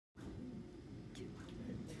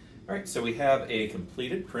All right, so we have a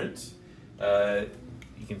completed print.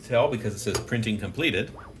 You can tell because it says printing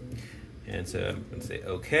completed. And so I'm going to say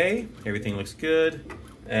OK, everything looks good.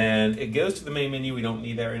 And it goes to the main menu. We don't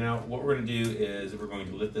need that right now. What we're going to do is we're going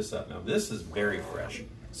to lift this up. Now this is very fresh.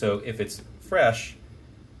 So if it's fresh,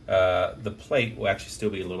 the plate will actually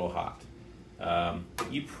still be a little hot.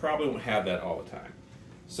 You probably won't have that all the time.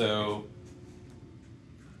 So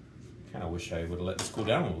kind of wish I would have let this cool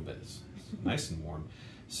down a little bit. It's nice and warm.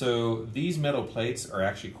 So these metal plates are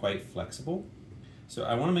actually quite flexible. So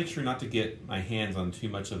I want to make sure not to get my hands on too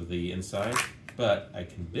much of the inside, but I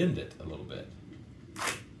can bend it a little bit.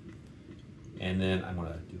 And then I'm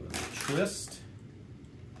going to do a little twist.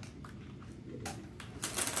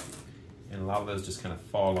 And a lot of those just kind of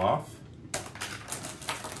fall off.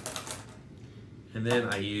 And then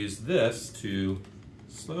I use this to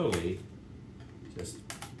slowly just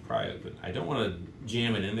pry open. I don't want to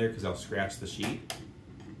jam it in there because I'll scratch the sheet.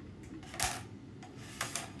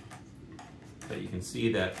 But you can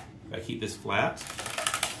see that if I keep this flat,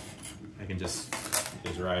 I can just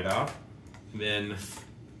get this right off. And then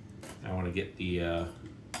I want to get the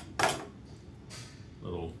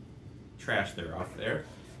little trash there off there.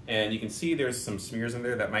 And you can see there's some smears in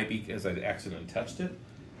there. That might be because I accidentally touched it.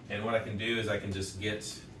 And what I can do is I can just get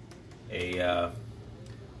an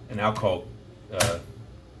alcohol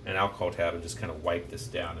tab and just kind of wipe this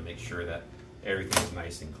down to make sure that everything is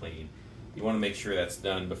nice and clean. You want to make sure that's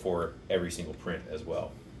done before every single print as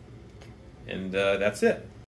well. And that's it.